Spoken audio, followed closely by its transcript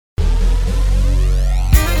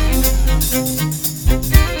Well,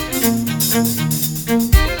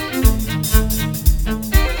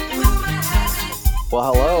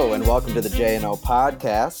 hello and welcome to the J&O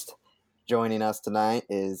podcast. Joining us tonight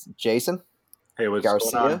is Jason. Hey, what's going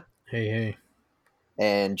on? Garcia. Hey.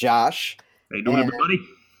 And Josh. How you doing, everybody?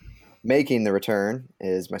 Making the return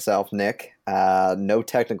is myself, Nick. No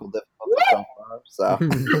technical difficulties so far.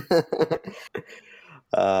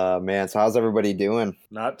 So, man, so how's everybody doing?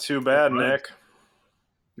 Not too bad, Nick.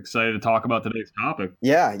 Excited to talk about today's topic.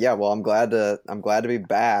 Yeah. Well, I'm glad to be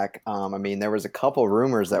back. I mean, there was a couple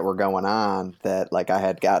rumors that were going on that, like, I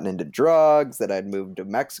had gotten into drugs, that I'd moved to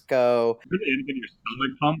Mexico. Did you get your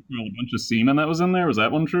stomach pumped from a bunch of semen that was in there? Was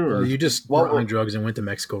that one true? Or? You just were on drugs and went to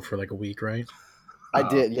Mexico for like a week, right? I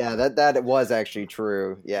did, yeah. That was actually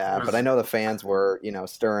true, yeah. But I know the fans were,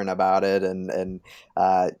 stirring about it, and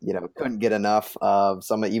couldn't get enough of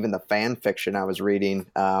even the fan fiction I was reading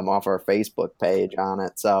off our Facebook page on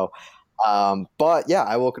it. So, but yeah,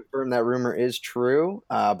 I will confirm that rumor is true.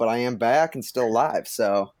 But I am back and still alive.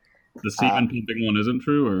 So the semen pumping one isn't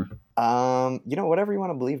true, or whatever you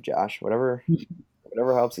want to believe, Josh. Whatever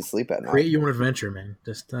helps you sleep at night. Create your own adventure, man.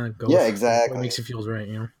 Just go. Yeah, exactly. What makes you feel right,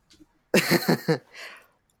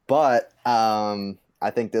 But I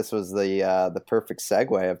think this was the perfect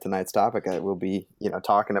segue of tonight's topic. We'll be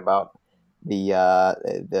talking about the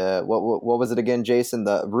what was it again, Jason?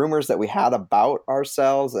 The rumors that we had about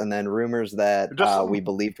ourselves, and then rumors that we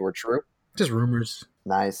believed were true. Just rumors.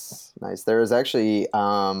 Nice. There is actually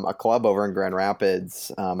a club over in Grand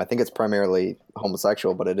Rapids. I think it's primarily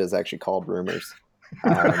homosexual, but it is actually called Rumors.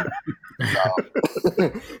 Big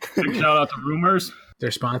shout out to Rumors. Their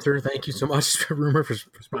sponsor. Thank you so much, Rumor, for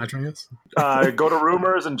sponsoring us. Go to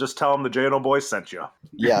Rumors and just tell them the J&O boys sent you.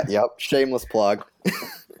 Yeah, yep. Shameless plug.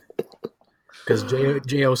 Because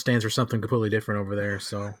JO stands for something completely different over there.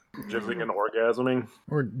 So Jizzing and orgasming.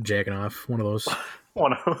 Or jacking off. One of those.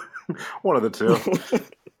 One of the two.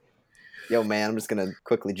 Yo, man, I'm just going to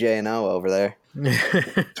quickly J&O over there.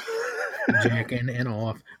 Jacking and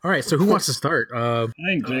off. All right, so who wants to start? I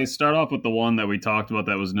think, Jay, start off with the one that we talked about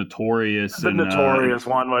that was notorious. The notorious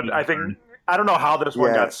one. I don't know how this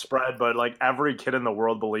one got spread, but like every kid in the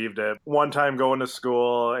world believed it. One time going to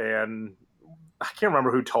school, and I can't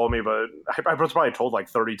remember who told me, but I was probably told like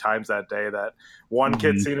 30 times that day that one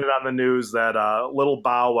kid seen it on the news that Little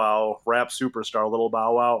Bow Wow, rap superstar Little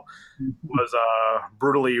Bow Wow, was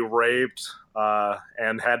brutally raped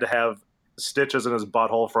and had to have stitches in his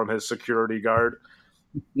butthole from his security guard.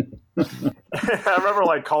 I remember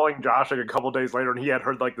like calling Josh like a couple days later, and he had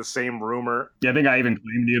heard like the same rumor. Yeah, I think I even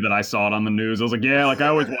claimed to you that I saw it on the news. I was like, yeah, like I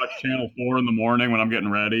always watch Channel 4 in the morning when I'm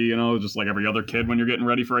getting ready, just like every other kid when you're getting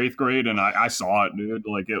ready for 8th grade. And I saw it, dude.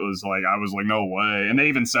 Like it was like, I was like, no way. And they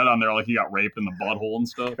even said on there like he got raped in the butthole and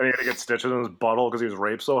stuff. And he had to get stitches in his butthole because he was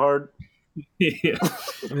raped so hard. Yeah.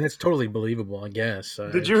 I mean, that's totally believable, I guess.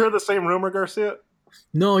 Did you hear the same rumor, Garcia?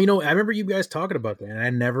 No, I remember you guys talking about that, and I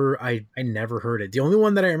never heard it. The only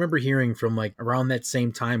one that I remember hearing from like around that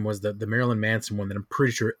same time was the Marilyn Manson one that I'm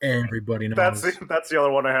pretty sure everybody knows. That's the other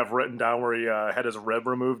one I have written down where he had his rib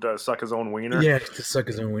removed to suck his own wiener. Yeah, to suck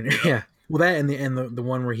his own wiener. Yeah. Well, that and the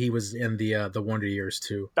one where he was in the Wonder Years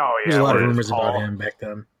too. Oh yeah, there's a lot of rumors about him back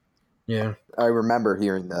then. Yeah, I remember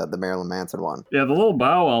hearing the Marilyn Manson one. Yeah, the Little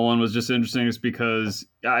Bow Wow one was just interesting, just because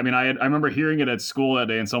I mean I remember hearing it at school that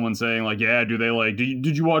day and someone saying like, yeah,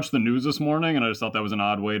 did you watch the news this morning? And I just thought that was an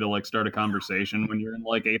odd way to like start a conversation when you're in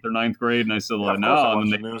like 8th or 9th grade. And I said like, no,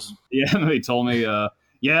 and then they told me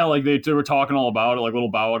yeah, like they were talking all about it, like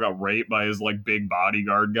Little Bow Wow got raped by his like big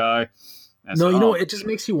bodyguard guy. No, it just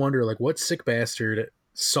makes you wonder like what sick bastard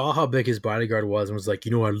saw how big his bodyguard was and was like,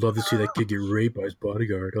 I'd love to see that kid get raped by his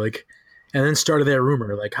bodyguard, like. And then started that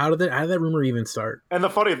rumor. Like, how did that rumor even start? And the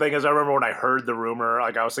funny thing is, I remember when I heard the rumor,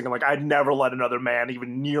 like, I was thinking, like, I'd never let another man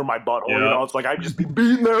even near my butthole. Yeah. It's like I'd just be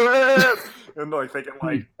beating their ass, and like thinking,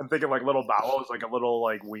 like Little Bow Wow was like a little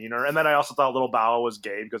like wiener. And then I also thought Little Bow Wow was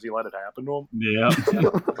gay because he let it happen to him. Yeah.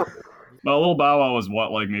 Well, Little Bow Wow was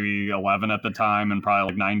what, like maybe 11 at the time, and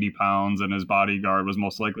probably like 90 pounds, and his bodyguard was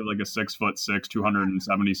most likely like a 6'6",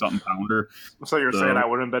 270-something pounder. So you're saying I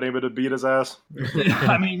wouldn't have been able to beat his ass?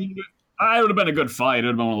 I mean. I would have been a good fight. It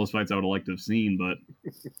would have been one of those fights I would have liked to have seen, but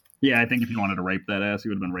yeah, I think if he wanted to rape that ass, he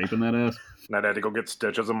would have been raping that ass. And I'd had to go get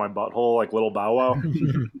stitches in my butthole like Little Bow Wow.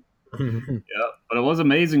 Yeah, but it was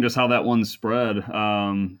amazing just how that one spread.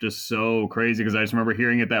 Just so crazy because I just remember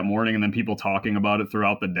hearing it that morning and then people talking about it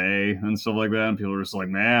throughout the day and stuff like that. And people were just like,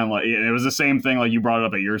 man, like, and it was the same thing. Like you brought it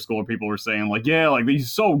up at your school. People were saying like, yeah, like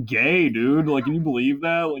he's so gay, dude. Like, can you believe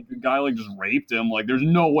that? Like the guy like just raped him. Like, there's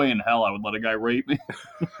no way in hell I would let a guy rape me.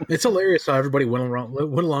 It's hilarious how everybody went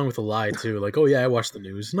along with the lie too. Like, oh yeah, I watched the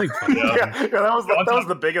news. Like, that was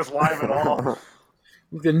the biggest lie of it all.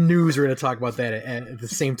 The news are going to talk about that at the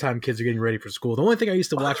same time kids are getting ready for school. The only thing I used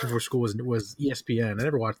to watch before school was ESPN. I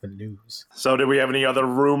never watched the news. So did we have any other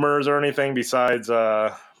rumors or anything besides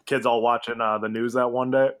kids all watching the news that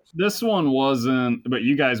one day? This one wasn't, but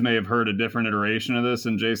you guys may have heard a different iteration of this.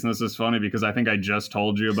 And Jason, this is funny because I think I just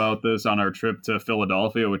told you about this on our trip to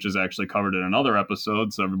Philadelphia, which is actually covered in another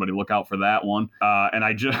episode. So everybody look out for that one. And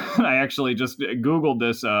I actually just Googled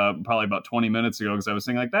this probably about 20 minutes ago because I was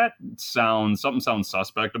thinking like something sounds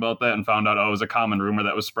suspect about that, and found out it was a common rumor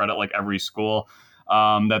that was spread at like every school,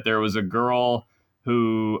 that there was a girl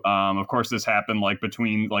who, of course, this happened like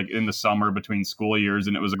in the summer between school years,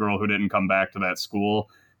 and it was a girl who didn't come back to that school,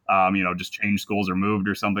 just changed schools or moved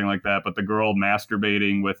or something like that. But the girl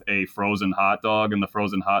masturbating with a frozen hot dog, and the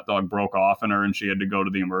frozen hot dog broke off in her, and she had to go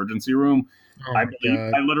to the emergency room. I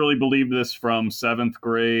literally believed this from 7th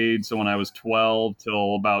grade, so when I was 12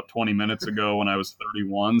 till about 20 minutes ago when I was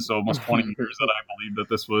 31, so almost 20 years that I believed that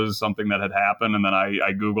this was something that had happened, and then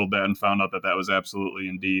I Googled that and found out that was absolutely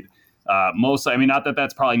indeed. Not that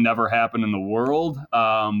that's probably never happened in the world,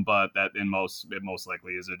 but that it most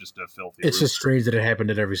likely is just a filthy. It's just strange that it happened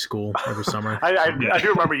at every school every summer. I do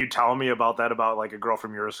remember you telling me about like a girl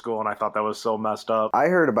from your school, and I thought that was so messed up. I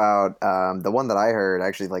heard about the one that I heard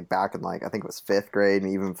actually like back in like I think it was 5th grade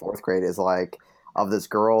and even 4th grade is like of this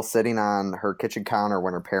girl sitting on her kitchen counter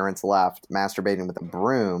when her parents left, masturbating with a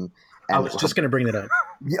broom. I was just going to bring that up.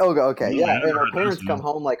 Okay, yeah. And her parents come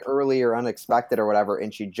home like early or unexpected or whatever,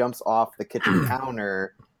 and she jumps off the kitchen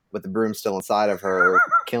counter with the broom still inside of her,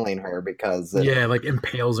 killing her because like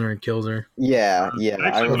impales her and kills her. Yeah.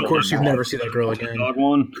 Of course, you'd never see that girl again. Dog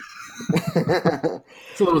one.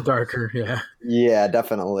 It's a little darker, yeah. Yeah,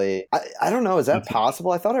 definitely. I don't know. Is that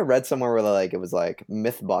possible? I thought I read somewhere where like it was like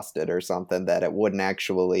myth busted or something that it wouldn't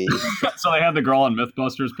actually. So they had the girl on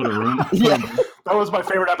Mythbusters put a room. Yeah. That was my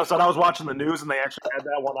favorite episode. I was watching the news and they actually had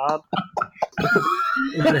that one on.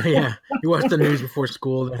 Yeah, you watched the news before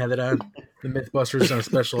school. They had it on. The Mythbusters on a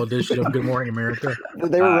special edition of Good Morning America.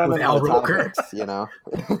 They were running Al out of Roker. topics, I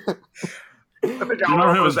think Al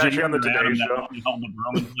Roker was actually on the Today Show. Held the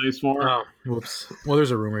broom in place for. Oh, whoops. Well, there's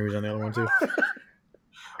a rumor he was on the other one too.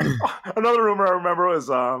 Another rumor I remember was,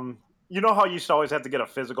 you know how you used to always have to get a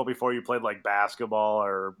physical before you played like basketball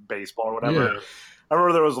or baseball or whatever? Yeah. I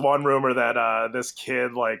remember there was one rumor that this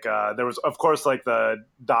kid, like, there was, of course, like the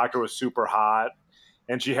doctor was super hot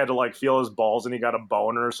and she had to like feel his balls and he got a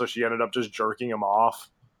boner. So she ended up just jerking him off.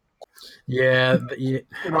 Yeah. I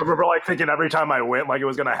remember like thinking every time I went, like it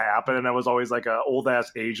was going to happen. And it was always like a old ass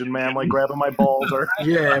Asian man, like grabbing my balls or.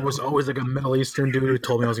 Yeah. It was always like a Middle Eastern dude who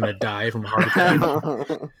told me I was going to die from a heart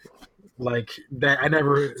attack. Like that, I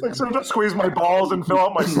never. It's like, so just squeeze my balls and fill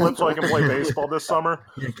out my slip so I can play baseball this summer.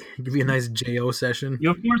 Yeah, give you a nice JO session.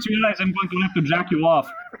 You of course realize I'm going to have to jack you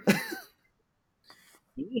off.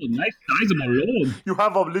 Ooh, nice sizable load. You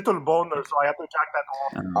have a little boner, so I have to jack that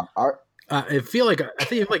off. I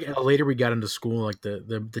think later we got into school, like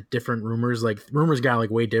the different rumors, like rumors got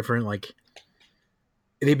like way different. Like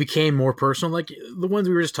they became more personal. Like the ones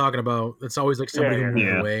we were just talking about. It's always like somebody who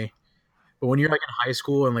moved away. But when you're like in high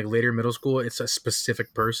school and like later middle school, it's a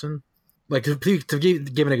specific person. Like to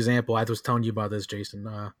give an example, I was telling you about this, Jason.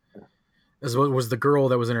 As was the girl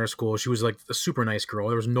that was in our school. She was like a super nice girl.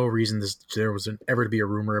 There was no reason there was ever to be a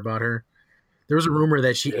rumor about her. There was a rumor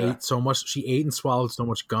that she ate so much. She ate and swallowed so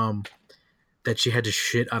much gum that she had to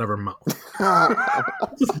shit out of her mouth.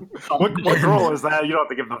 What girl is that? You don't have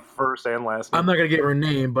to give the first and last name. I'm not gonna give her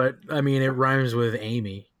name, but I mean it rhymes with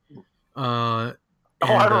Amy. I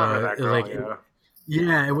remember that girl, like,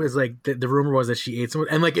 yeah, it was like the rumor was that she ate someone,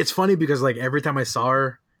 and like it's funny because like every time I saw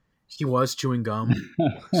her, she was chewing gum.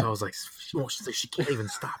 So I was like, she can't even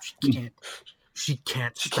stop. She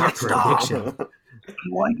can't stop her addiction.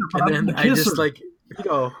 And then I just like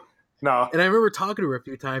no. And I remember talking to her a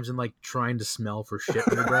few times and like trying to smell for shit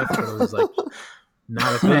in her breath, but it was like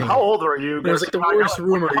not a thing. How old are you? It was like the worst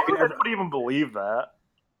rumor. How could anybody even believe that?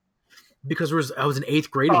 Because I was in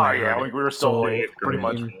 8th grade. Oh yeah, we were still pretty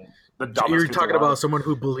much. You're talking about someone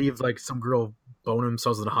who believed like some girl boned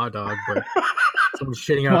themselves with a hot dog, but someone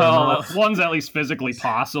shitting out. Well, one's at least physically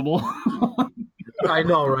possible. I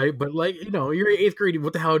know, right? But like you're in 8th grade.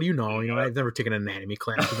 What the hell do you know? I've never taken an anatomy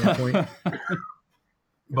class at that point.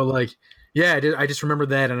 But like, yeah, I just remember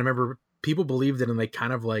that, and I remember people believed it, and they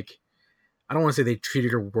kind of like, I don't want to say they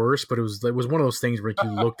treated her worse, but it was one of those things where you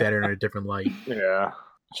looked at her in a different light. Yeah,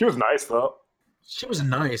 she was nice though. She was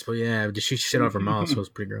nice, but yeah, she shit out of her mouth, so it was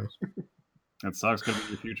pretty gross. That sucks because of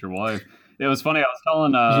your future wife. It was funny. I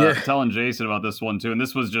was telling Jason about this one too, and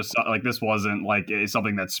this was just like this wasn't like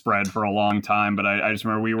something that spread for a long time. But I just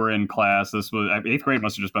remember we were in class. This was 8th grade.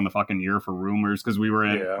 Must have just been the fucking year for rumors because we were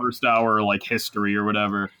in first hour like history or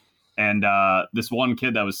whatever. And this one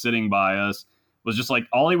kid that was sitting by us was just like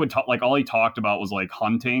all he talked about was like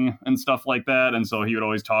hunting and stuff like that. And so he would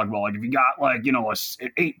always talk about like if you got like an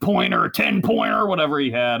 8-pointer, a 10-pointer, whatever he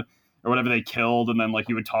had. Or whatever they killed, and then like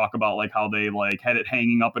he would talk about like how they like had it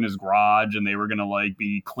hanging up in his garage, and they were gonna like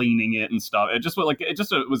be cleaning it and stuff. It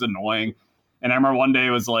was annoying. And I remember one day it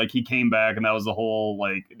was like he came back, and that was the whole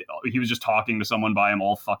like he was just talking to someone by him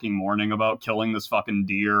all fucking morning about killing this fucking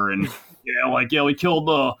deer, and we killed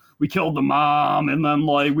the mom, and then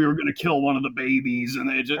like we were gonna kill one of the babies, and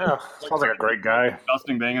they just sounds like a great guy,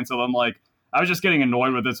 disgusting thing. And so then like. I was just getting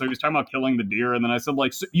annoyed with it. So he was talking about killing the deer. And then I said,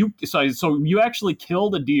 like, so you actually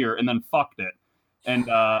killed a deer and then fucked it. And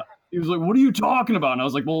he was like, what are you talking about? And I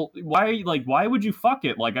was like, well, why would you fuck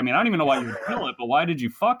it? Like, I mean, I don't even know why you would kill it, but why did you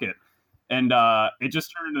fuck it? And it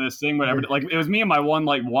just turned into this thing, whatever. Like, it was me and my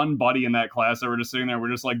one buddy in that class that were just sitting there.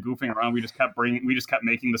 We're just like goofing around. We just kept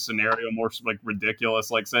making the scenario more like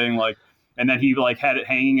ridiculous, like saying like, and then he like had it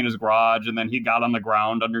hanging in his garage, and then he got on the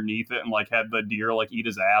ground underneath it and like had the deer like eat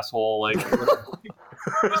his asshole, like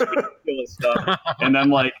ridiculous stuff. And then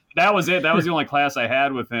like that was it. That was the only class I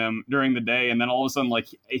had with him during the day. And then all of a sudden, like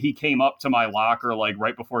he came up to my locker like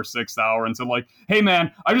right before 6th hour and said like, "Hey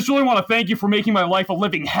man, I just really want to thank you for making my life a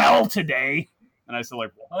living hell today." And I said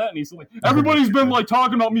like, "What?" And he said like, "Everybody's been like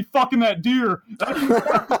talking about me fucking that deer."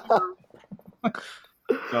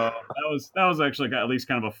 So that was actually at least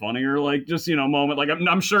kind of a funnier, like just moment. Like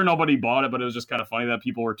I'm sure nobody bought it, but it was just kind of funny that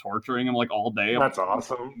people were torturing him like all day. That's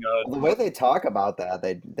awesome. The way they talk about that,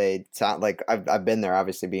 they sound like I've been there,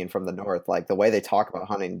 obviously being from the north. Like the way they talk about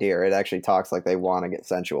hunting deer, it actually talks like they want to get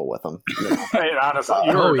sensual with them. Hey, honestly,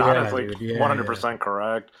 you're honestly 100%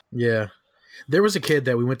 correct. Yeah, there was a kid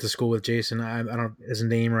that we went to school with, Jason. I don't. His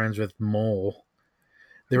name rhymes with Mole.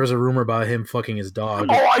 There was a rumor about him fucking his dog.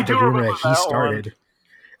 Oh, I do remember that he started. One.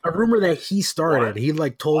 A rumor that he started. What? He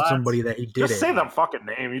like told somebody that he did Just it. say the fucking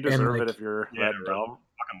name. You deserve it if you're that dumb.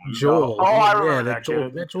 Joel. Oh, I remember that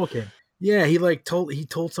kid. That Joel kid. Yeah, he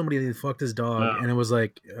told somebody that he fucked his dog, and it was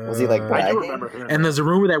like. Was he like bragging? I do remember hearing and there's a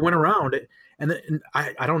rumor that went around, and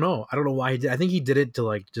I don't know. I don't know why he did. I think he did it to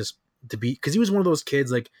like just to be because he was one of those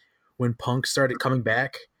kids like when punk started coming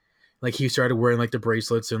back, like he started wearing like the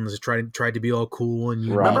bracelets and tried to be all cool and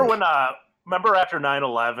remember when Remember after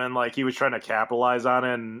 9/11, like he was trying to capitalize on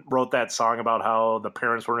it and wrote that song about how the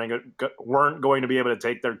parents weren't going to be able to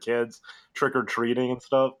take their kids trick or treating and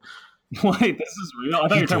stuff. Wait, this is real? I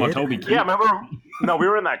thought you were talking about Toby Keith. Yeah, remember? No, we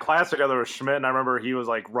were in that class together with Schmidt, and I remember he was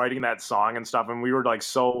like writing that song and stuff, and we were like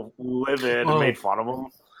so livid and made fun of him.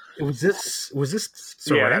 Was this ceramics?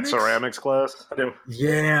 Yeah, that ceramics class. I do.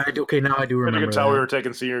 Yeah, I do. Okay, now I do remember. And you can tell we were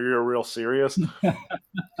taking senior year real serious.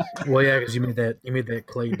 Well, yeah, because you made that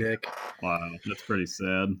clay dick. Wow, that's pretty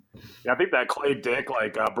sad. Yeah, I think that clay dick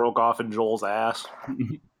like broke off in Joel's ass.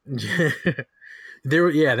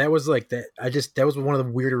 That was like that. That was one of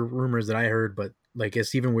the weirder rumors that I heard, but like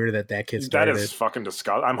it's even weirder that kid started. That is fucking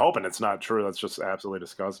disgusting. I'm hoping it's not true. That's just absolutely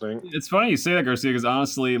disgusting. It's funny you say that, Garcia, because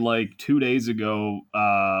honestly, like 2 days ago,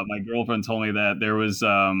 my girlfriend told me that there was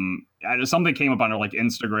something came up on her like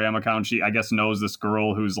Instagram account. She, I guess, knows this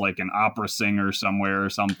girl who's like an opera singer somewhere or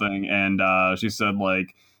something, and she said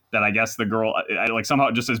like that I guess the girl, like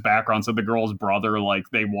somehow just his background said the girl's brother, like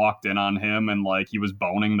they walked in on him and like he was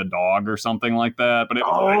boning the dog or something like that. But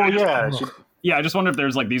I just wonder if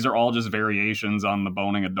there's like these are all just variations on the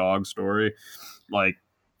boning a dog story. Like,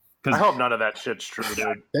 I hope none of that shit's true,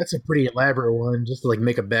 dude. That's a pretty elaborate one, just to like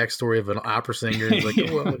make a backstory of an opera singer.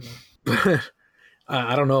 Like,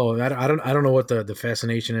 I don't know. I don't know what the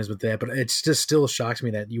fascination is with that, but it just still shocks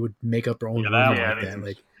me that you would make up your own rumor like that.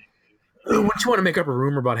 Like, wouldn't you want to make up a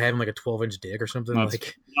rumor about having like a 12-inch dick or something? Well,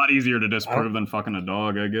 like, a lot easier to disprove than fucking a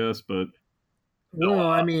dog, I guess. But well,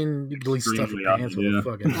 I mean, you can at least stuff your pants with a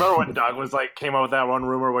fucking. Remember when Doug was like came up with that one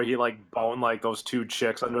rumor where he like boned like those 2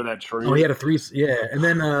 chicks under that tree? Oh, he had a 3. Yeah, and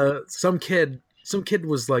then some kid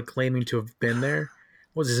was like claiming to have been there.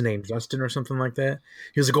 What was his name? Justin or something like that.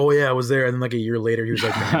 He was like, "Oh yeah, I was there." And then like a year later, he was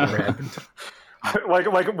like, "That never happened."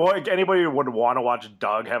 like anybody would want to watch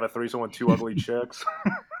Doug have a threesome with 2 ugly chicks.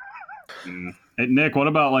 Yeah. Hey, Nick, what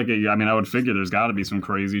about like I mean, I would figure there's got to be some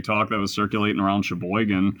crazy talk that was circulating around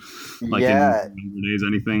Sheboygan. Like Yeah, in days,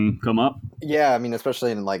 anything come up? yeah. I mean,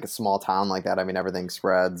 especially in like a small town like that. I mean, everything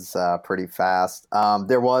spreads pretty fast.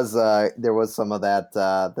 There was some of that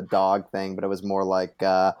the dog thing, but it was more like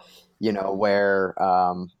where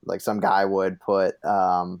like some guy would put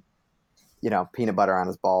peanut butter on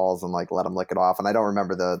his balls and like let him lick it off. And I don't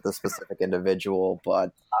remember the specific individual,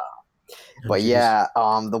 but Oh, geez. yeah,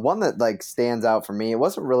 the one that like stands out for me, it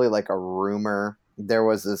wasn't really like a rumor.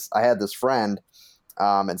 I had this friend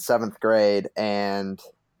in seventh grade, and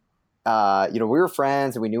we were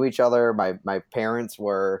friends and we knew each other. My parents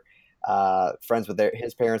were friends with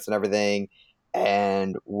his parents and everything,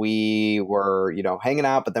 and we were hanging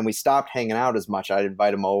out. But then we stopped hanging out as much. I'd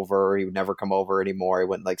invite him over. He would never come over anymore. He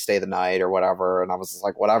wouldn't like stay the night or whatever. And I was just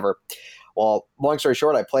like, whatever. Well, long story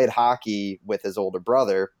short, I played hockey with his older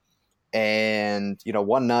brother. And,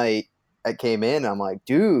 one night I came in, I'm like,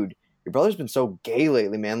 dude, your brother's been so gay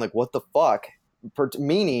lately, man. Like, what the fuck?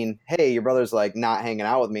 Meaning, hey, your brother's like not hanging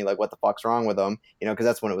out with me. Like, what the fuck's wrong with him? Because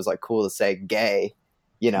that's when it was like cool to say gay,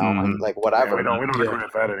 and like whatever. Yeah, we don't agree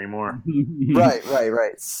with that anymore.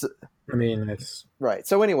 Right. So, I mean, that's right.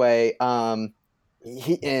 So anyway,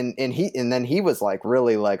 he and then he was like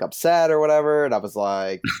really like upset or whatever, and I was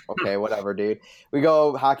like, okay, whatever, dude. We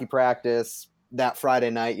go hockey practice that Friday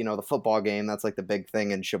night, the football game. That's like the big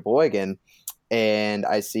thing in Sheboygan, and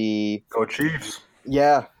I see Go Chiefs.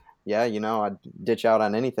 Yeah, I'd ditch out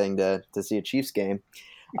on anything to see a Chiefs game.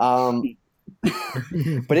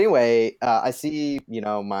 But anyway, I see,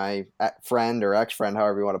 my friend or ex-friend,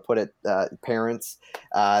 however you want to put it, parents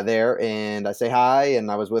there, and I say hi, and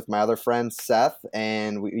I was with my other friend, Seth,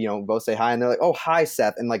 and we, both say hi, and they're like, oh, hi,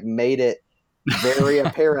 Seth, and like made it very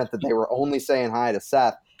apparent that they were only saying hi to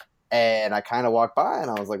Seth, and I kind of walked by, and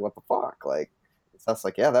I was like, what the fuck? Like, Seth's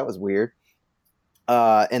like, yeah, that was weird.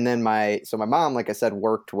 And then my mom, like I said,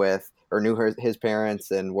 worked with or knew his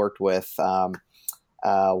parents and worked with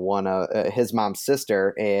one of his mom's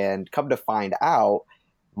sister, and come to find out,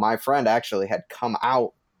 my friend actually had come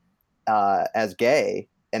out as gay,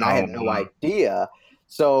 and I had no idea.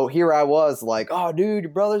 So here I was like, oh, dude,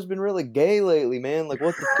 your brother's been really gay lately, man. Like,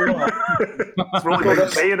 what the fuck? It's really been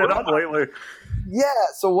saying it up lately. Yeah,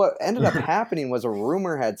 so what ended up happening was a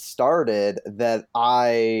rumor had started that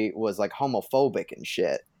I was like homophobic and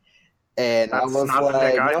shit. And I was like,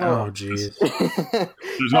 no. Oh, jeez.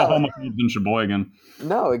 There's no homophobes in Sheboygan.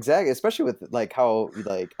 No, exactly. Especially with like how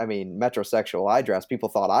metrosexual I dress, people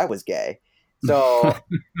thought I was gay. So,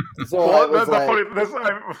 well,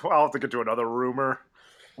 I'll have to get to another rumor.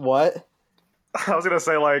 What? I was gonna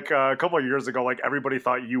say, like a couple of years ago, like everybody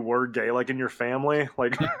thought you were gay, like in your family,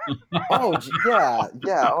 like. Oh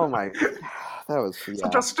yeah. Oh my, that was. Yeah.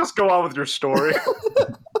 So just go on with your story.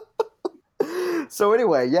 So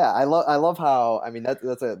anyway, yeah, I love how, I mean,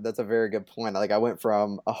 that's a very good point. Like I went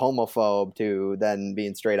from a homophobe to then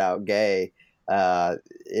being straight out gay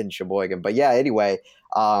in Sheboygan. But yeah, anyway,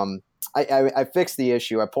 I fixed the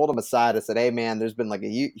issue. I pulled him aside. I said, hey man, there's been like a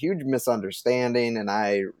huge misunderstanding, and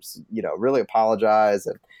I really apologize.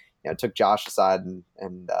 And took Josh aside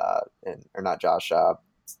and or not Josh,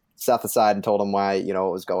 Seth aside, and told him why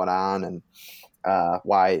what was going on, and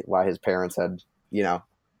why his parents had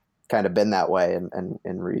kind of been that way, and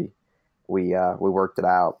we worked it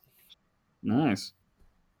out. Nice.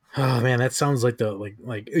 Oh man, that sounds like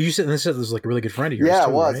like you said. This was like a really good friend of yours. Yeah,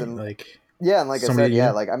 too, it was, right? and like yeah, and like I said,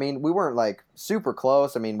 yeah, like I mean, we weren't like super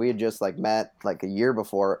close. I mean, we had just like met like a year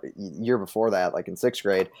before that, like in sixth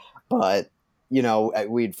grade, but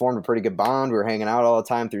we'd formed a pretty good bond. We were hanging out all the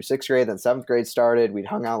time through sixth grade. Then seventh grade started. We'd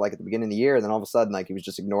hung out like at the beginning of the year, and then all of a sudden, like he was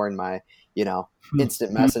just ignoring my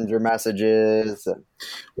instant messenger messages. And,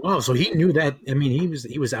 wow, so he knew that. I mean,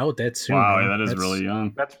 he was out that soon. Wow, yeah, that is really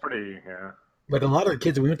young. That's pretty, yeah. Like a lot of the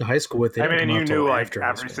kids that we went to high school with. I mean, you knew like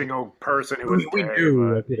every single person who was we gay.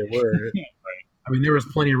 Knew what they were. I mean, there was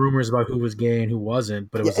plenty of rumors about who was gay and who wasn't,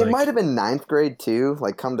 but it was it might have been ninth grade too.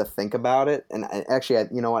 Like, come to think about it, and actually,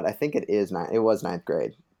 you know what? I think it was ninth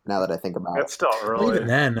grade. Now that I think about it, it's still early. Well, even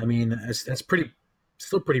then, I mean, that's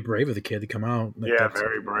still pretty brave of the kid to come out. Like, yeah,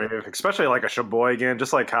 very brave, especially like a Sheboygan,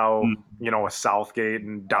 just like how a Southgate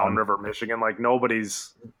and Downriver, Michigan. Like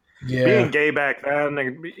nobody's being gay back then.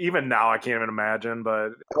 And even now, I can't even imagine.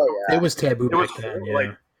 But it was taboo back then. Yeah, like,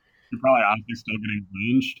 you're probably honestly still getting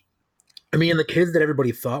lynched. I mean, the kids that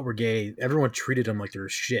everybody thought were gay, everyone treated them like they were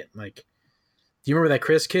shit. Like, do you remember that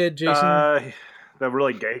Chris kid, Jason? The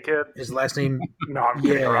really gay kid? His last name? No, I'm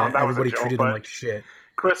kidding around. That everybody was a joke, treated him like shit.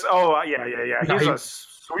 Chris, yeah. He's a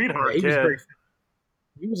sweetheart kid.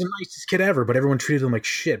 He was the nicest kid ever, but everyone treated him like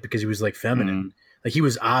shit because he was like feminine. Like he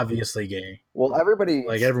was obviously gay. Well, everybody,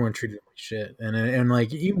 Like everyone treated him like shit, and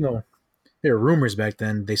like even though there were rumors back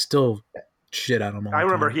then, they still shit on him all I the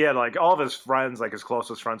remember time. he had like all of his friends, like his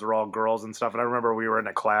closest friends, were all girls and stuff. And I remember we were in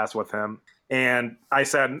a class with him, and I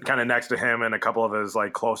sat kind of next to him and a couple of his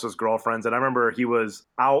like closest girlfriends. And I remember he was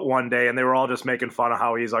out one day, and they were all just making fun of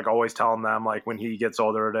how he's like always telling them like when he gets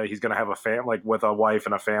older, he's gonna have a like with a wife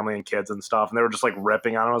and a family and kids and stuff. And they were just like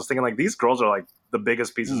ripping on him. I was thinking like these girls are like the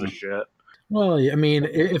biggest pieces of shit. Well, I mean,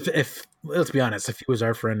 if let's be honest, if he was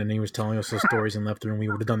our friend and he was telling us those stories and left the room, we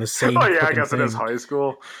would have done the same. Oh yeah, I fucking guess it is thing. high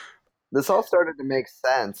school. this all started to make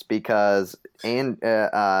sense because in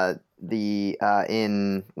what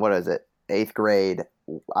is it, 8th grade,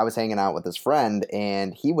 I was hanging out with his friend,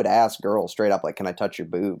 and he would ask girls straight up like, "Can I touch your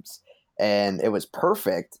boobs?" And it was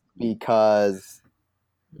perfect because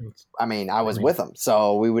I mean, I was with him,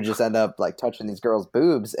 so we would just end up like touching these girls'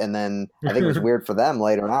 boobs, and then I think it was weird for them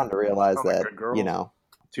later on to realize Sound like that good girls. you know,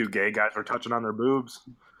 Two gay guys were touching on their boobs.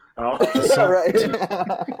 Oh. yeah, right.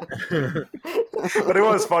 But it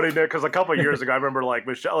was funny, Nick, because a couple of years ago, I remember like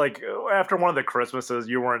Michelle, like after one of the Christmases,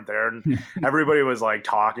 you weren't there, and everybody was like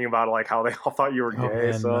talking about like how they all thought you were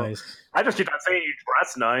gay. Man, so nice. I just keep on saying you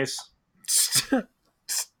dress nice.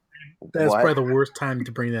 That's What? probably the worst time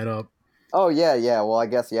to bring that up. Oh yeah. Well, I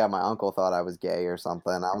guess my uncle thought I was gay or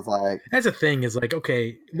something. I was like, That's the thing is like,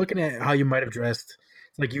 okay, looking at how you might have dressed,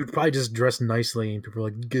 it's like you'd probably just dress nicely, and people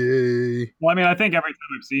are like, gay. Well, I mean, I think every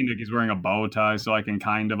time I've seen Nick, he's wearing a bow tie, so I can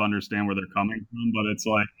kind of understand where they're coming from. But it's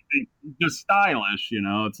like just stylish, you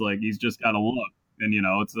know. It's like he's just got a look, and you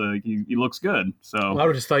know, it's like he looks good. So Well, I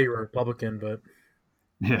would just thought you were a Republican, but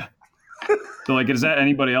yeah. So like, does that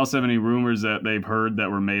anybody else have any rumors that they've heard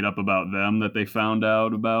that were made up about them that they found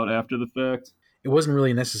out about after the fact? it wasn't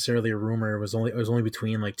really necessarily a rumor. It was only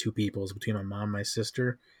between like two people. It was between my mom and my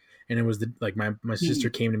sister, and it was my sister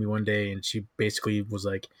came to me one day and she basically was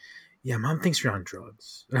like, "Yeah, mom thinks you're on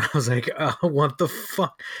drugs." And I was like, "What the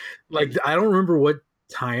fuck?" Like I don't remember what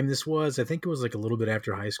time this was. I think it was like a little bit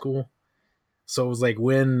after high school. So it was like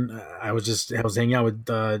when I was hanging out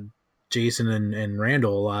with Jason and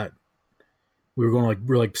Randall a lot. We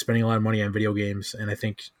were like spending a lot of money on video games, and I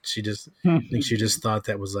think she just thought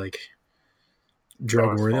that was like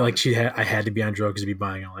drug worthy. Like I had to be on drugs to be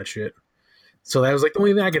buying all that shit. So that was like the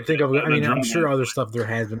only thing I could think of. I mean, I'm sure other stuff there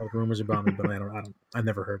has been like rumors about me, but I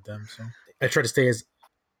never heard them. So I try to stay as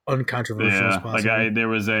uncontroversial as possible. Like there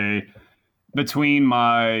was between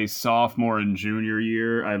my sophomore and junior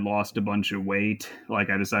year, I lost a bunch of weight. Like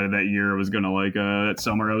I decided that year I was gonna that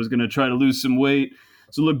summer I was gonna try to lose some weight.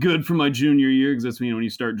 So look good for my junior year because that's when you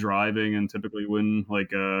start driving and typically when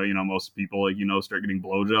most people start getting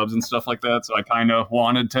blowjobs and stuff like that. So I kind of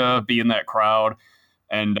wanted to be in that crowd,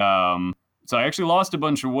 and so I actually lost a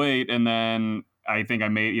bunch of weight, and then I think I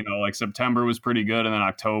made September was pretty good, and then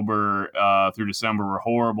October through December were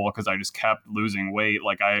horrible because I just kept losing weight.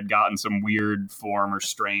 Like I had gotten some weird form or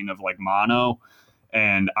strain of like mono,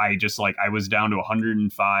 and I just I was down to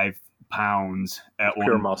 105 pounds at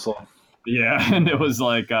pure muscle. Yeah, and it was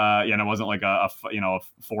like, and it wasn't like a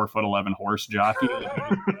 4'11" horse jockey, it was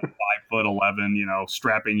 5'11",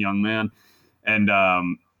 strapping young man, and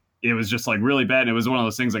it was just like really bad. And it was one of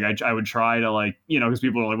those things like I would try to because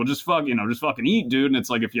people are like, well, just fucking eat, dude. And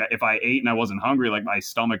it's like if I ate and I wasn't hungry, like my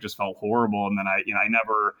stomach just felt horrible, and then I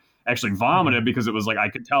never actually vomited because it was like I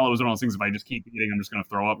could tell it was one of those things. If I just keep eating, I'm just gonna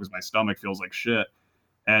throw up because my stomach feels like shit.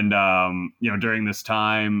 And during this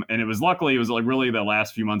time, and it was like really the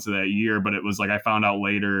last few months of that year, but it was like I found out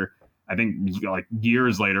later, I think like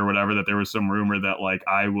years later, whatever, that there was some rumor that like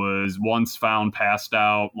I was once found passed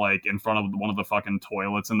out like in front of one of the fucking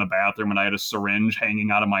toilets in the bathroom, and I had a syringe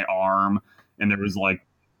hanging out of my arm, and there was like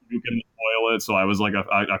puke in the toilet, so I was like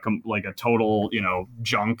a total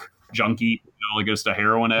junkie, like just a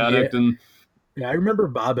heroin addict. And yeah, I remember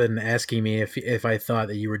Bobbin asking me if I thought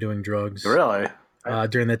that you were doing drugs. Really?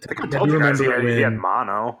 During that time. I told you guys he had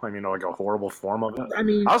mono. I mean, like a horrible form of it. I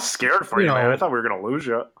mean, I was scared for you, man. I thought we were gonna lose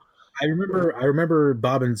you. I remember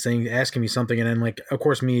Bobbin asking me something, and then like, of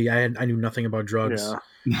course, I knew nothing about drugs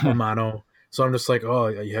or mono, so I'm just like, oh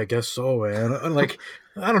yeah, I guess so, man. I'm like,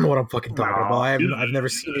 I don't know what I'm fucking talking about. I've never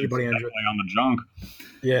seen anybody on the junk.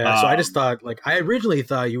 Yeah, so I just thought I originally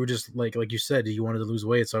thought you were just like you said, you wanted to lose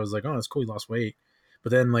weight, so I was like, oh, that's cool, you lost weight,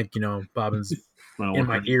 but then Bobbin's in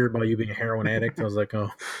my ear about you being a heroin addict. I was like,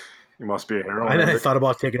 oh, you must be a heroin addict. I thought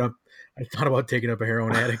about taking up a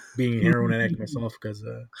heroin addict, being a heroin addict myself, because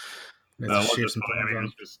it was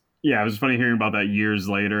funny hearing about that years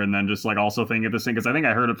later, and then just like also thinking of this thing because I think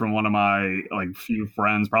I heard it from one of my like few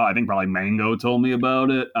friends. Probably Mango told me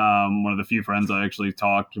about it. One of the few friends I actually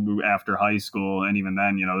talked to after high school, and even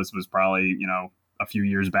then, this was probably a few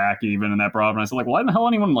years back even, and that brought up, and I said, like, why in the hell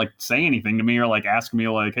anyone like say anything to me or like ask me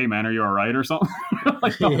like, hey man, are you all right or something?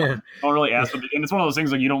 Like, don't really ask them. And it's one of those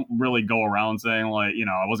things like you don't really go around saying like, you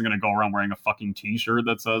know, I wasn't gonna go around wearing a fucking t-shirt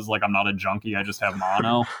that says like I'm not a junkie, I just have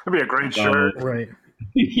mono. That'd be a great shirt, right?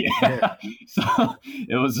 Yeah. So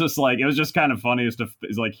it was just kind of funny is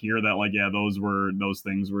like hear that like, yeah, those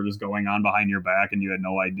things were just going on behind your back and you had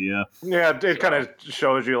no idea. Yeah, it kind of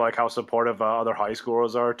shows you like how supportive other high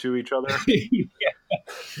schoolers are to each other.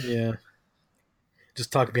 Yeah.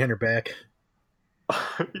 Just talk behind her back.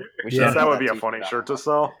 That would be a funny shirt to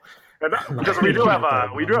sell. Because we do have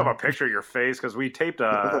a picture of your face because we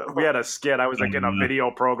had a skit. I was like in a video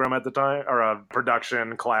program at the time, or a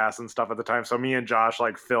production class and stuff at the time. So me and Josh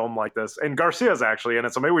like filmed like this, and Garcia's actually in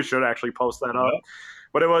it. So maybe we should actually post that up.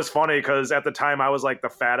 But it was funny because at the time I was like the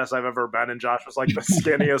fattest I've ever been, and Josh was like the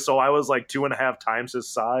skinniest. So I was like 2.5 times his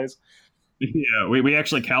size. Yeah, we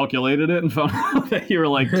actually calculated it and found out that you were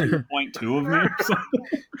like 2.2 of me or something.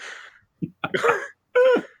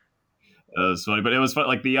 It was funny, but it was fun.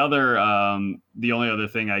 Like the only other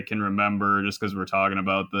thing I can remember, just because we're talking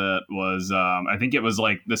about that, was I think it was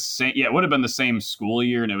like the same. Yeah, it would have been the same school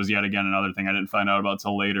year, and it was yet again another thing I didn't find out about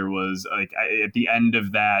till later. Was like at the end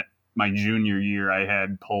of that, my junior year, I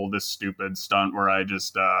had pulled this stupid stunt where I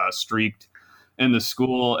just streaked in the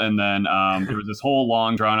school, and then there was this whole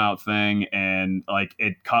long drawn out thing, and like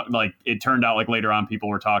it turned out like later on people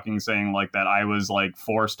were talking saying like that I was like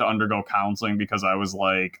forced to undergo counseling because I was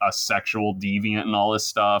like a sexual deviant and all this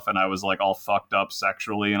stuff, and I was like all fucked up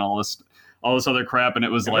sexually and all this other crap, and it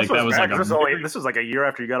was like this was like a year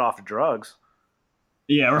after you got off drugs.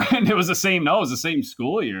 Yeah, right. And it was the same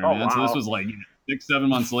school year, man. Wow. So this was like 6-7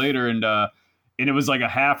 months later, and it was like a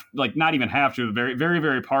half, like not even half truth, very, very,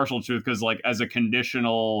 very partial truth. Cause like as a condition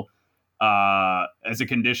of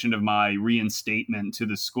my reinstatement to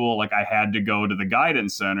the school, like I had to go to the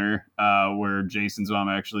guidance center, where Jason's mom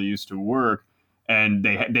actually used to work. And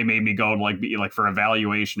they made me go to be for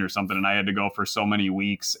evaluation or something. And I had to go for so many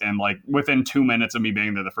weeks. And like within 2 minutes of me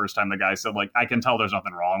being there the first time, the guy said like, I can tell there's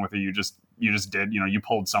nothing wrong with you. You just did, you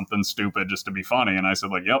pulled something stupid just to be funny. And I said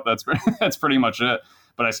like, yep, that's pretty much it.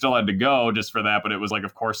 But I still had to go just for that. But it was like,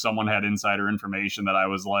 of course, someone had insider information that I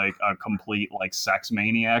was like a complete like sex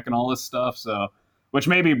maniac and all this stuff. So, which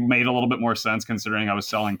maybe made a little bit more sense considering I was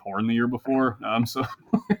selling porn the year before. So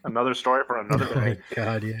another story for another day. Oh my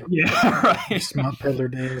God, yeah. Yeah, right. Smart peddler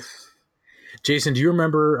days. Jason, do you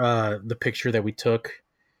remember the picture that we took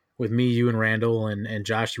with me, you, and Randall and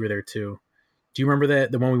Josh? You were there too. Do you remember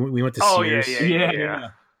that? The one we went to Sears? Yeah.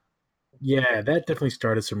 Yeah, that definitely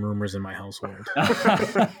started some rumors in my household.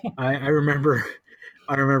 I remember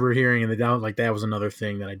hearing in the doubt like that was another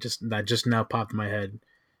thing that just now popped in my head.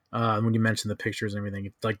 When you mentioned the pictures and everything,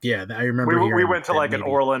 it's like, yeah, I remember. We went to like an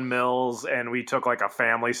Orland Mills and we took like a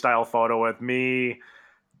family style photo with me,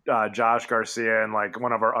 Josh Garcia, and like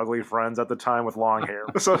one of our ugly friends at the time with long hair.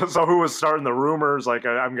 So who was starting the rumors? Like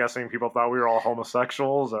I'm guessing people thought we were all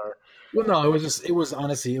homosexuals, or. Well, no, it was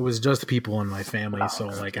honestly just people in my family. So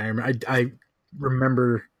like I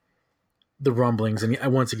remember the rumblings, and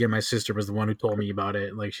once again, my sister was the one who told me about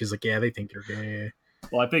it. Like she's like, yeah, they think you're gay.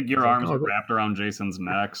 Well, I think your arms are wrapped around Jason's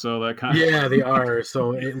neck, so that kind of... Yeah, they are.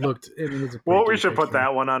 So it looked... Well, we should put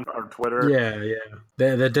that one on our Twitter. Yeah.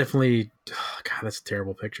 That definitely... Oh, God, that's a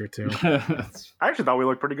terrible picture, too. I actually thought we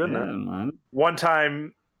looked pretty good in that. One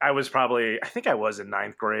time, I think I was in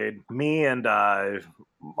 9th grade. Me and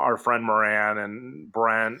our friend Moran and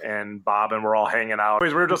Brent and Bob, and we're all hanging out.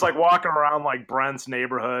 We were just like walking around like Brent's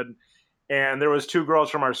neighborhood. And there was 2 girls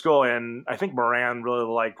from our school, and I think Moran really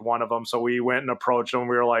liked one of them. So we went and approached them.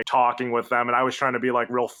 We were like talking with them, and I was trying to be like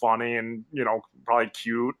real funny and, probably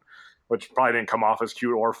cute, which probably didn't come off as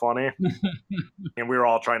cute or funny. And we were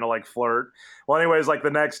all trying to like flirt. Well, anyways, like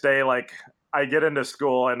the next day, like I get into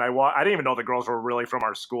school and I didn't even know the girls were really from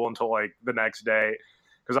our school until like the next day.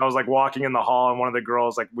 Because I was like walking in the hall, and one of the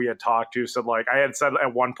girls like we had talked to said like, I had said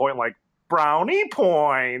at one point like, brownie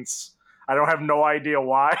points. I don't have no idea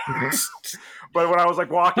why. But when I was like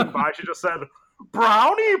walking by, she just said,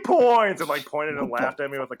 brownie points, and like pointed and laughed at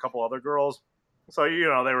me with a couple other girls. So, they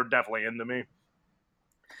were definitely into me.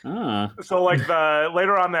 So like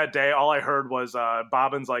later on that day, all I heard was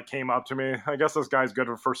Bobbins like came up to me. I guess this guy's good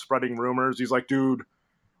for spreading rumors. He's like, dude,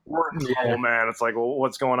 we're in trouble, man. It's like, well,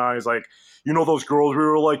 what's going on? He's like, those girls we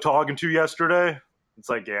were like talking to yesterday? It's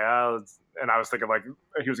like, yeah. And I was thinking like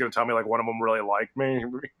he was going to tell me like one of them really liked me.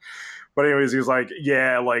 But anyways, he was like,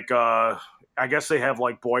 yeah, like, I guess they have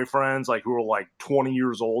like boyfriends like who are like 20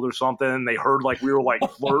 years old or something. They heard like we were like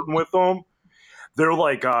flirting with them. They're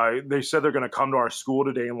like, they said they're going to come to our school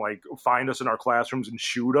today and like find us in our classrooms and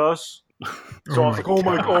shoot us. So I was like, oh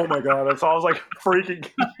my god. And so I was like freaking.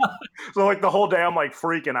 So like the whole day I'm like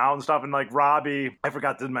freaking out and stuff. And like Robbie, I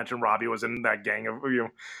forgot to mention Robbie was in that gang of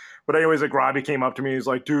But anyways, like Robbie came up to me. He's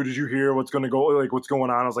like, dude, did you hear what's going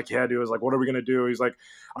on? I was like, yeah, dude. I was like, what are we going to do? He's like,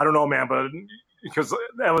 I don't know, man. But because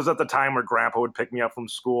that was at the time where Grandpa would pick me up from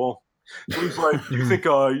school. So he's like, you think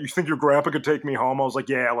your grandpa could take me home? I was like,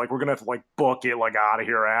 yeah, like we're going to have to like book it like out of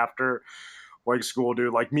here after like school,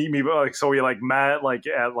 dude. Like meet me. Like, so we like met like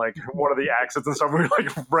at like one of the exits and stuff. We like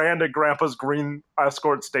ran to Grandpa's green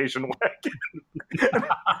escort station wagon.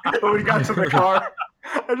 When we got to the car,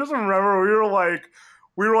 I just remember we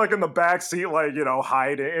were like in the back seat, like, you know,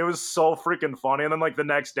 hiding. It was so freaking funny. And then like the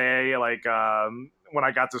next day, like when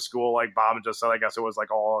I got to school, like Bob just said, I guess it was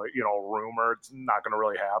like all, you know, rumor. It's not going to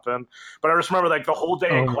really happen. But I just remember like the whole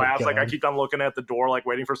day in class, like I keep on looking at the door, like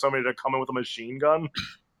waiting for somebody to come in with a machine gun.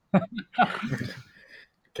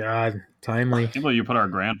 God, timely. I can't believe you put our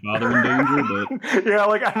grandfather in danger, but yeah,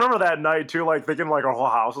 like I remember that night too, like thinking like our whole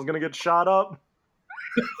house was going to get shot up.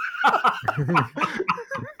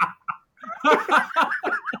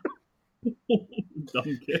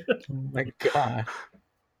 Dumb kid. Oh my god.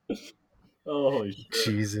 Oh shit.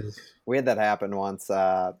 Jesus. We had that happen once.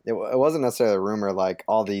 It wasn't necessarily a rumor. Like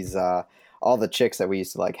all the chicks that we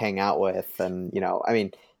used to like hang out with, and you know, I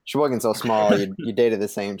mean, Sheboygan's so small. You dated the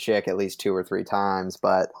same chick at least 2 or 3 times,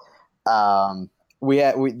 but we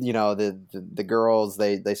you know the girls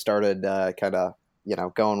they started kind of, you know,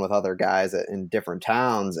 going with other guys in different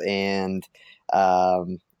towns, and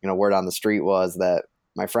you know, word on the street was that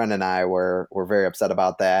my friend and I were very upset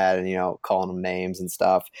about that, and you know, calling them names and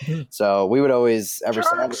stuff. So we would always every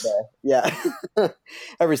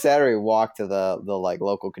Saturday walk to the like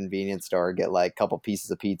local convenience store, get like a couple pieces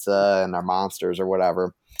of pizza and our Monsters or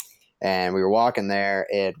whatever. And we were walking there,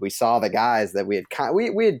 and we saw the guys that we had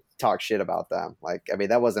talked shit about them. Like, I mean,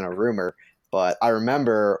 that wasn't a rumor, but I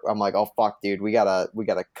remember I'm like, oh fuck, dude, we gotta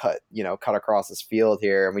cut across this field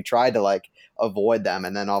here. And we tried to like avoid them,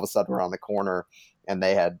 and then all of a sudden we're on the corner, and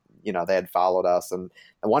they had followed us, and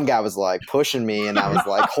the one guy was like pushing me, and I was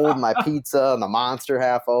like holding my pizza and the Monster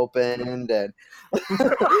half opened, and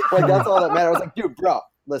like that's all that mattered. I was like, dude, bro,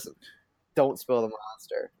 listen, don't spill the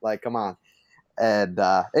Monster. Like, come on. And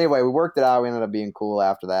anyway, we worked it out. We ended up being cool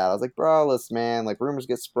after that. I was like, bro, listen, man, like rumors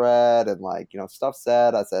get spread and like, you know, stuff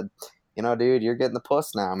said. I said, you know, dude, you're getting the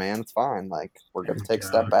puss now, man. It's fine. Like, we're gonna take a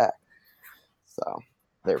step back. So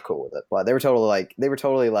they were cool with it, but they were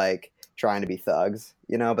totally like trying to be thugs,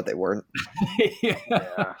 you know, but they weren't. Yeah,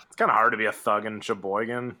 it's kind of hard to be a thug in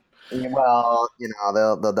Sheboygan. Well, you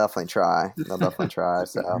know, they'll definitely try. They'll definitely try.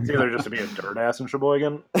 So it's either just to be a dirt ass in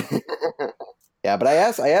Sheboygan. Yeah, but I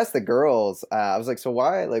asked the girls. I was like, so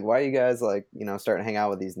why are you guys like, you know, starting to hang out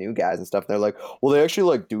with these new guys and stuff? And they're like, well, they actually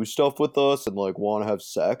like do stuff with us and like want to have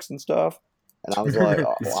sex and stuff. And I was like,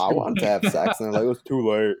 oh, well, I want to have sex, and they're like, it's too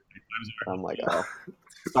late. And I'm like, oh.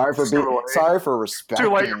 Sorry for respecting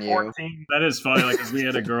you. That is funny, like, because we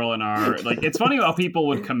had a girl in our, like, it's funny how people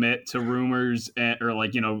would commit to rumors or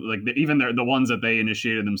like, you know, like even the ones that they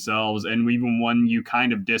initiated themselves, and even when you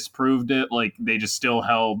kind of disproved it, like they just still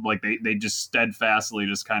held, like they just steadfastly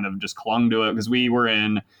just kind of just clung to it. Because we were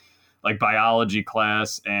in like biology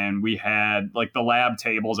class, and we had like the lab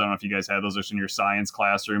tables. I don't know if you guys had those in your science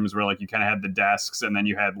classrooms, where like you kind of had the desks, and then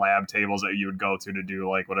you had lab tables that you would go to do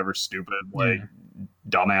like whatever stupid like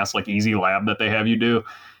dumbass like easy lab that they have you do.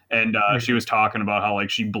 And she was talking about how like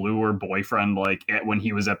she blew her boyfriend like when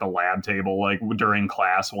he was at the lab table like during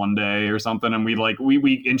class one day or something. And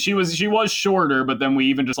we and she was shorter, but then we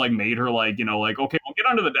even just like made her like, you know, like, okay, well, get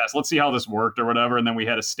under the desk, let's see how this worked or whatever. And then we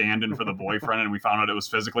had a stand-in for the boyfriend, and we found out it was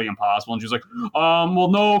physically impossible. And she was like, well,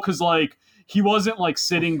 no, because like he wasn't like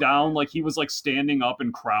sitting down, like he was like standing up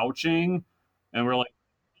and crouching. And we're like,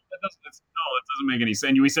 it doesn't make any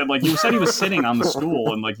sense. We said like, you said he was sitting on the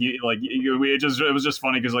stool, and like it was just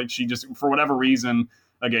funny because like she just, for whatever reason,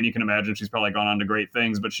 again, you can imagine she's probably gone on to great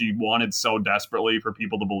things, but she wanted so desperately for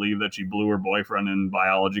people to believe that she blew her boyfriend in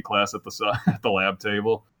biology class at the lab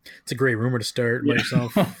table. It's a great rumor to start by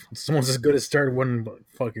yourself. Someone's as good as start one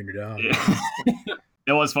fucking your dog. Yeah.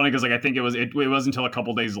 It was funny because like I think it was until a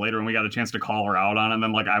couple days later when we got a chance to call her out on it. And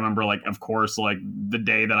then like I remember like of course like the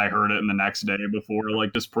day that I heard it and the next day before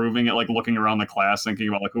like disproving it, like looking around the class thinking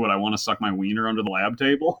about like, who would I want to suck my wiener under the lab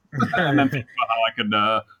table? And then thinking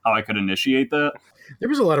about how I could initiate that. There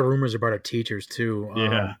was a lot of rumors about our teachers too.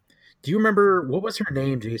 Yeah. Do you remember what was her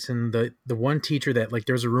name, Jason? The one teacher that like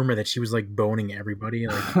there was a rumor that she was like boning everybody.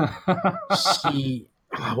 Like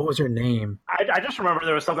what was her name? I just remember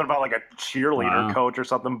there was something about like a cheerleader coach or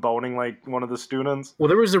something boning like one of the students. Well,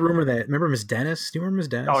 there was a rumor that, remember Miss Dennis? Do you remember Miss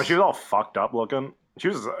Dennis? Oh, she was all fucked up looking. She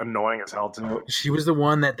was annoying as hell too. She was the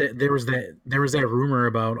one that there was that rumor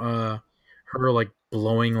about her like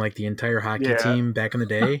blowing like the entire hockey team back in the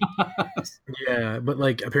day. Yeah, but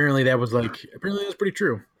like apparently that was pretty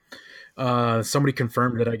true. Somebody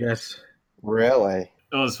confirmed it, I guess. Really?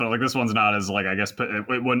 It was fun. Like this one's not as like I guess it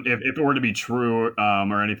wouldn't if it were to be true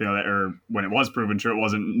or anything like that, or when it was proven true, it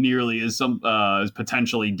wasn't nearly as as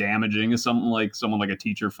potentially damaging as someone like a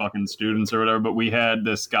teacher fucking students or whatever. But we had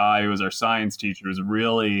this guy who was our science teacher, who was a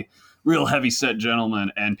real heavy set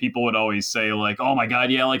gentleman, and people would always say like, oh my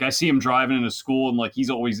god, yeah, like I see him driving into school and like he's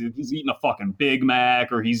eating a fucking Big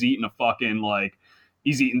Mac, or he's eating a fucking like.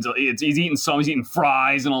 He's eating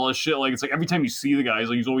fries and all this shit. Like it's like every time you see the guy,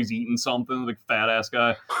 he's always eating something, like fat ass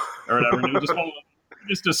guy or whatever. And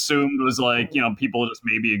just assumed was like, you know, people just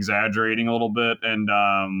maybe exaggerating a little bit. And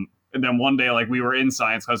then one day, like we were in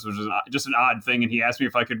science class, which was just an odd thing, and he asked me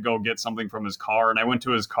if I could go get something from his car, and I went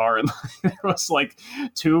to his car, and there was like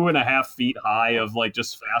 2.5 feet high of like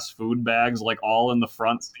just fast food bags, like all in the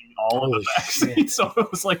front seat, all in the back seat. So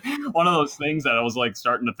it was like one of those things that I was like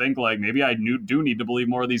starting to think like maybe I do need to believe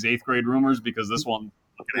more of these 8th grade rumors, because this one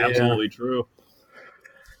is absolutely true.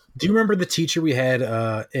 Do you remember the teacher we had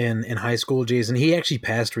in high school, Jason? He actually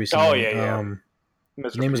passed recently. Oh yeah.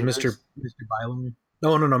 His name was Mr. Byler.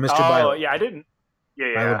 No, Mr. Oh, Byler. yeah, I didn't.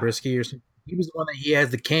 Yeah. Byler Brisky or something. He was the one that he has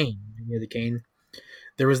the cane. He had the cane.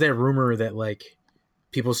 There was that rumor that like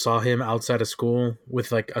people saw him outside of school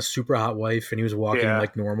with like a super hot wife, and he was walking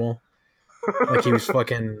like normal, like he was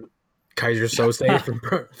fucking Kaiser Sose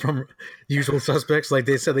from Usual Suspects. Like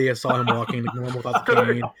they said they saw him walking like normal without the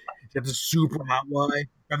cane. He had this super hot wife,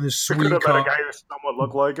 having this sweet. Could have been a guy who somewhat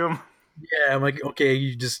looked like him. Yeah, I'm like, okay,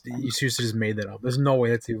 you seriously just made that up. There's no way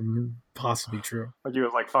that's even possibly true. Like he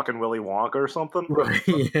was like fucking Willy Wonka or something. Right,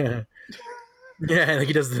 yeah. Yeah, like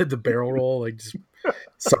he does the barrel roll, like just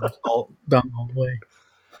somersault down the hallway.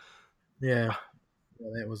 Yeah.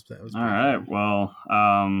 That was all right. Cool. Well,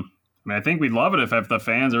 I mean, I think we'd love it if the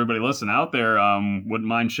fans, everybody listening out there, wouldn't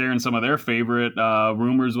mind sharing some of their favorite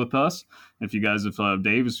rumors with us. If you guys,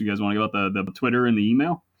 Dave, you guys want to go about the Twitter and the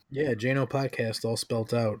email. Yeah, JNO Podcast, all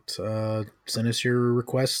spelled out. Send us your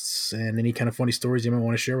requests and any kind of funny stories you might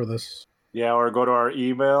want to share with us. Yeah, or go to our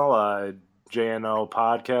email,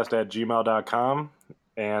 jnopodcast@gmail.com.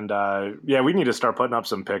 And we need to start putting up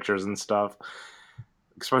some pictures and stuff,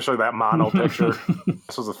 especially that mono picture.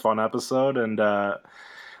 This was a fun episode. And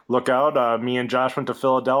look out, me and Josh went to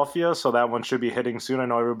Philadelphia, so that one should be hitting soon. I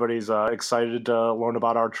know everybody's excited to learn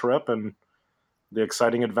about our trip and the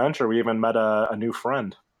exciting adventure. We even met a new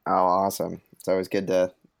friend. Oh, awesome. It's always good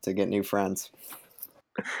to get new friends.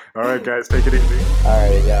 All right, guys, take it easy. All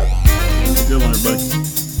right, yeah. Good one,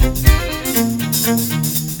 everybody.